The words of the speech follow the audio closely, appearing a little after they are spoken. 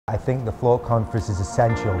I think the Float Conference is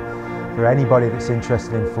essential for anybody that's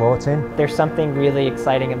interested in floating. There's something really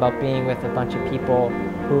exciting about being with a bunch of people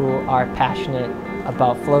who are passionate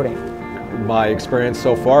about floating. My experience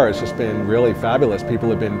so far has just been really fabulous. People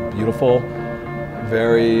have been beautiful,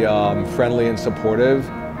 very friendly and supportive.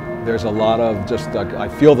 There's a lot of just, I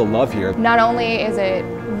feel the love here. Not only is it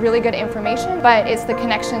really good information, but it's the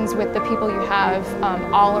connections with the people you have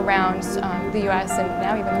all around the US and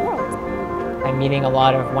now even the world. I'm meeting a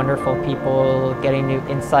lot of wonderful people, getting new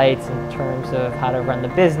insights in terms of how to run the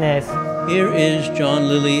business. Here is John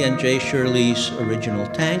Lilly and Jay Shirley's original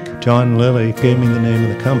tank. John Lilly gave me the name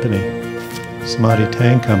of the company, Samadhi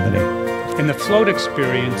Tank Company. In the float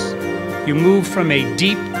experience, you move from a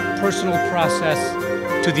deep personal process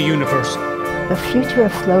to the universal. The future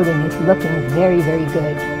of floating is looking very, very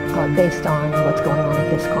good based on what's going on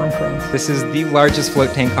at this conference. This is the largest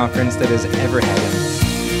float tank conference that has ever happened.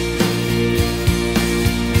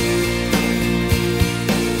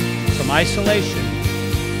 From isolation,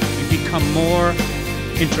 you become more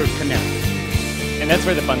interconnected. And that's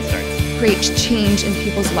where the fun starts. Creates change in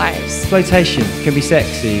people's lives. Flotation can be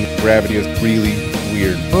sexy. Gravity is really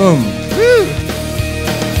weird. Boom.